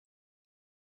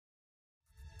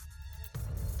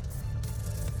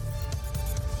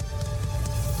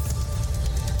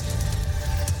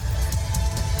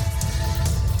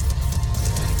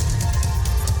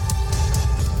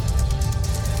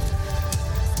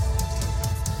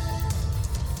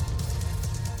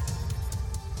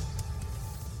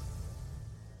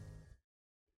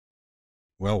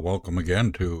Well, welcome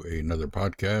again to another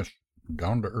podcast,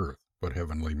 Down to Earth but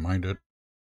Heavenly Minded.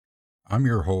 I'm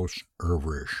your host, Irv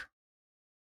Risch.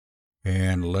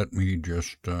 And let me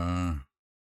just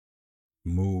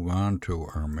move on to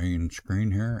our main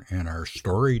screen here. And our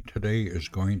story today is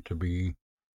going to be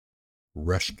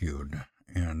Rescued.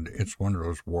 And it's one of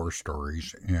those war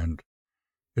stories, and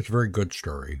it's a very good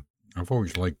story. I've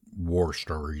always liked war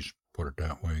stories, put it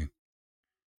that way.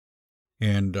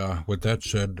 And with that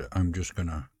said, I'm just going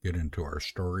to get into our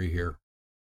story here.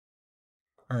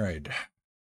 All right.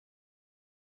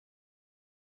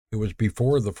 It was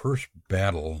before the first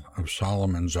battle of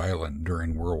Solomon's Island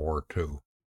during World War II.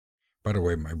 By the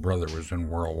way, my brother was in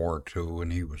World War II,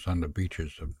 and he was on the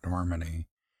beaches of Normandy.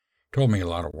 Told me a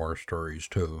lot of war stories,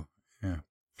 too. Yeah.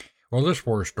 Well, this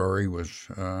war story was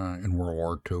in World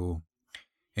War II,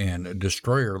 and a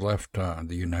destroyer left the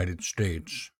United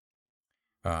States,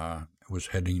 was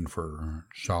heading for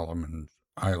Solomon's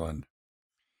Island.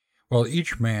 Well,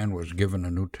 each man was given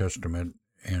a New Testament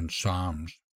and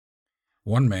Psalms.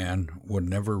 One man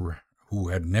who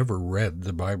had never read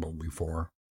the Bible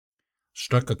before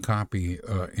stuck a copy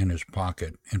in his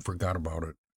pocket and forgot about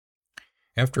it.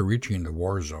 After reaching the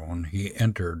war zone, he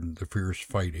entered the fierce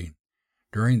fighting.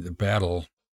 During the battle,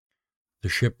 the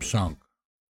ship sunk.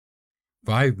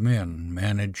 5 men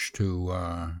managed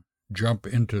to jump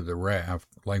into the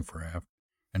life raft,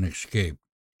 and escape.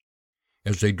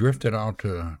 As they drifted out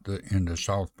in the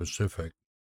South Pacific,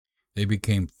 they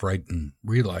became frightened,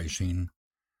 realizing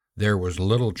there was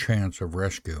little chance of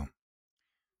rescue.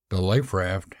 The life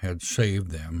raft had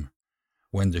saved them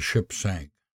when the ship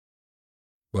sank,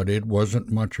 but it wasn't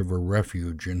much of a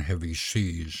refuge in heavy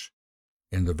seas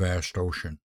in the vast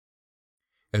ocean.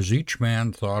 As each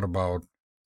man thought about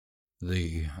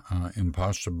the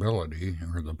impossibility,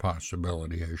 or the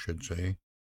possibility, I should say,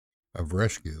 of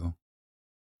rescue,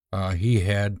 he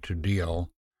had to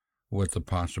deal with the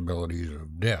possibilities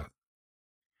of death.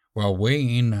 While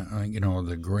weighing,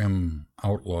 the grim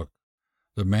outlook,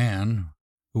 the man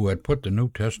who had put the New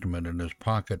Testament in his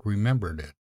pocket remembered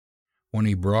it. When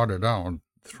he brought it out,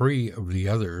 3 of the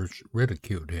others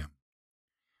ridiculed him.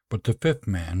 But the 5th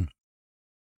man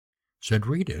said,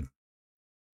 "Read it,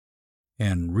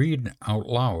 and read out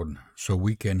loud so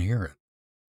we can hear it."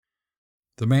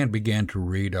 The man began to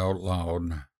read out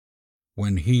loud.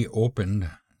 When he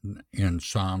opened in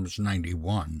Psalms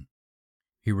 91,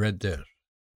 he read this: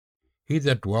 "He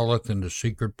that dwelleth in the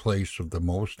secret place of the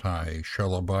Most High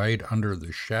shall abide under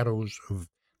the shadows of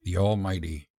the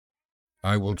Almighty.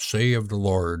 I will say of the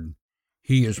Lord,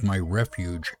 He is my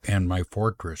refuge and my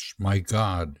fortress, my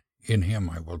God, in Him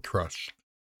I will trust."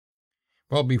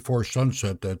 Well, before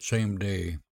sunset that same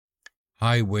day,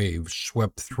 high waves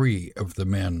swept 3 of the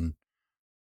men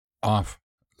off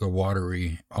to a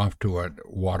watery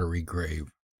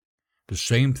grave. The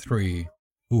same 3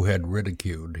 who had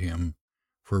ridiculed him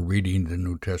for reading the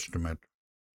New Testament.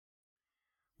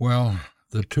 Well,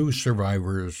 the 2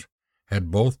 survivors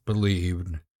had both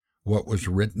believed what was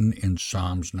written in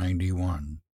Psalms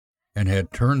 91 and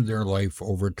had turned their life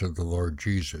over to the Lord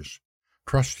Jesus,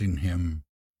 trusting Him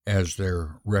as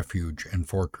their refuge and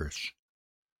fortress.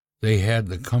 They had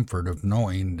the comfort of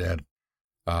knowing that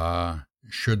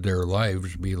should their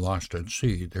lives be lost at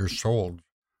sea, their souls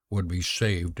would be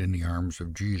saved in the arms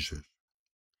of Jesus.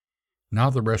 Now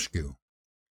the rescue.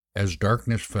 As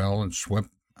darkness fell and swept,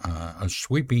 a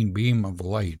sweeping beam of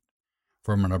light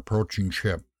from an approaching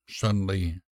ship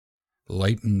suddenly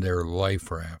lightened their life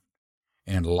raft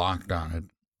and locked on it.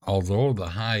 Although the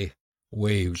high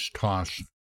waves tossed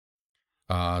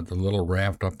the little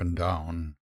raft up and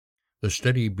down, the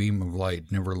steady beam of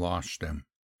light never lost them.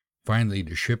 Finally,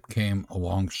 the ship came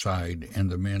alongside, and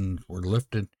the men were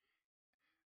lifted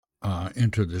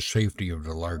into the safety of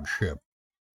the large ship.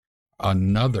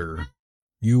 Another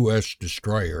U.S.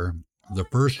 destroyer. The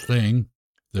first thing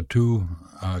the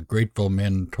 2 grateful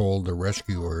men told the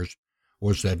rescuers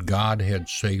was that God had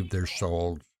saved their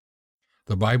souls.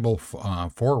 The Bible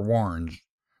forewarns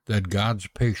that God's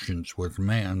patience with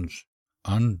man's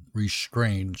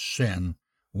unrestrained sin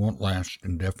won't last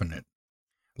indefinite.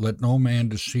 Let no man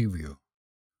deceive you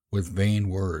with vain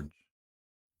words,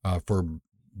 for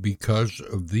because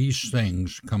of these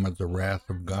things cometh the wrath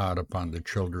of God upon the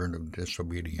children of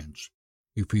disobedience.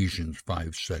 Ephesians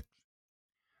 5:6.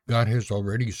 God has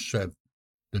already set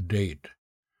the date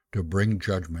to bring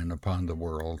judgment upon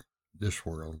this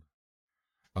world.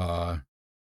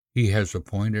 He has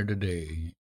appointed a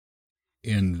day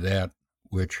in that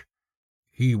which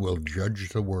He will judge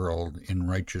the world in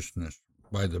righteousness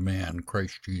by the man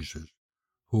Christ Jesus,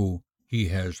 who He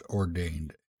has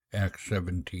ordained. Acts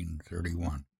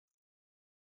 17:31.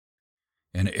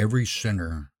 And every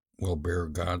sinner will bear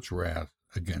God's wrath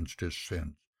against his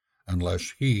sins,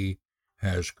 unless he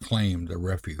has claimed the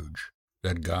refuge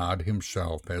that God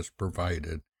himself has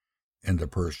provided in the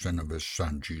person of his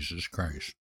Son, Jesus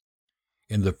Christ.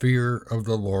 In the fear of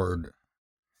the Lord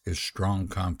is strong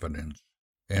confidence,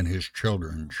 and his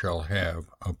children shall have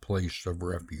a place of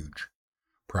refuge.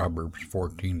 Proverbs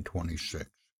 14:26.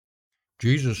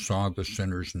 Jesus saw the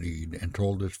sinner's need and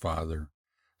told his Father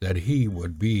that he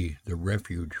would be the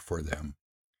refuge for them.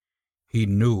 He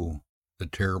knew the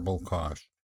terrible cost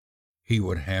he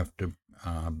would have to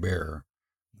bear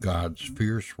God's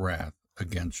fierce wrath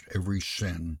against every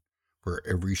sin for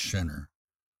every sinner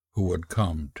who would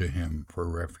come to him for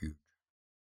refuge.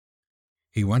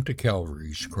 He went to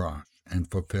Calvary's cross and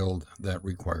fulfilled that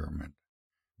requirement.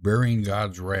 Bearing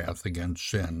God's wrath against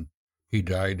sin, he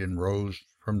died and rose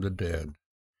from the dead,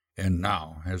 and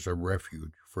now has a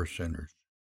refuge for sinners.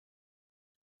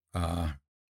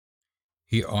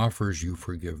 He offers you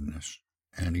forgiveness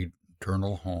and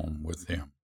eternal home with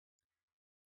him.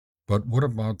 But what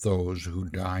about those who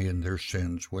die in their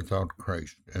sins without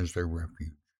Christ as their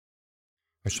refuge?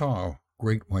 I saw a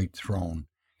great white throne,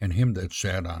 and him that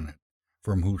sat on it,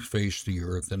 from whose face the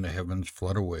earth and the heavens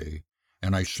fled away,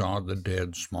 and I saw the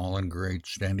dead, small and great,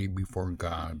 standing before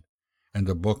God, and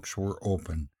the books were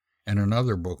open, and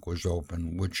another book was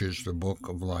open, which is the book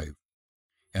of life.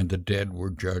 And the dead were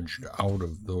judged out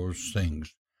of those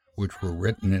things which were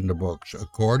written in the books,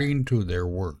 according to their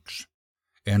works.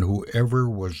 And whoever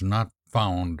was not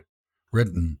found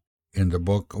written in the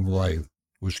book of life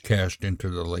was cast into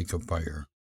the lake of fire.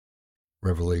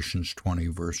 Revelations 20,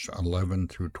 verse 11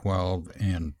 through 12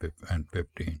 and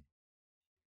 15.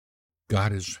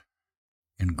 God is,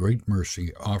 in great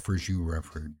mercy, offers you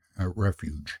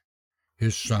refuge,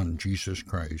 his Son, Jesus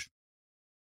Christ.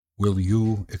 Will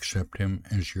you accept him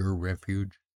as your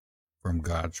refuge from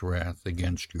God's wrath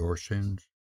against your sins?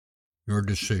 Your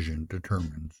decision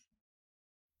determines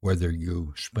where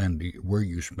you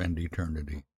spend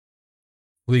eternity.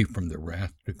 Flee from the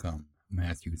wrath to come.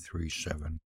 Matthew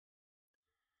 3:7.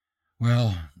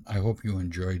 Well, I hope you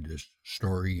enjoyed this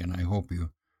story, and I hope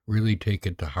you really take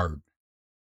it to heart,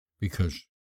 because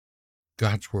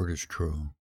God's word is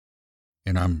true.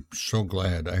 And I'm so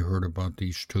glad I heard about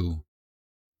these two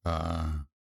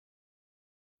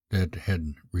that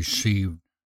had received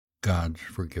God's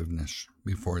forgiveness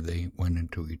before they went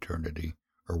into eternity,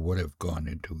 or would have gone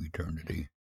into eternity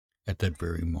at that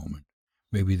very moment.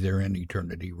 Maybe they're in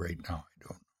eternity right now. I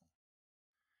don't know.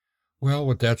 Well,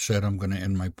 with that said, I'm going to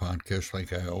end my podcast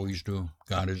like I always do.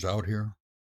 God is out here.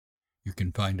 You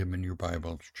can find him in your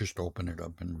Bibles. Just open it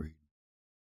up and read.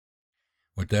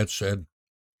 With that said,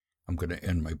 I'm going to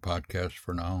end my podcast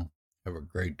for now. Have a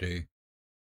great day.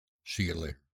 See you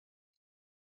later.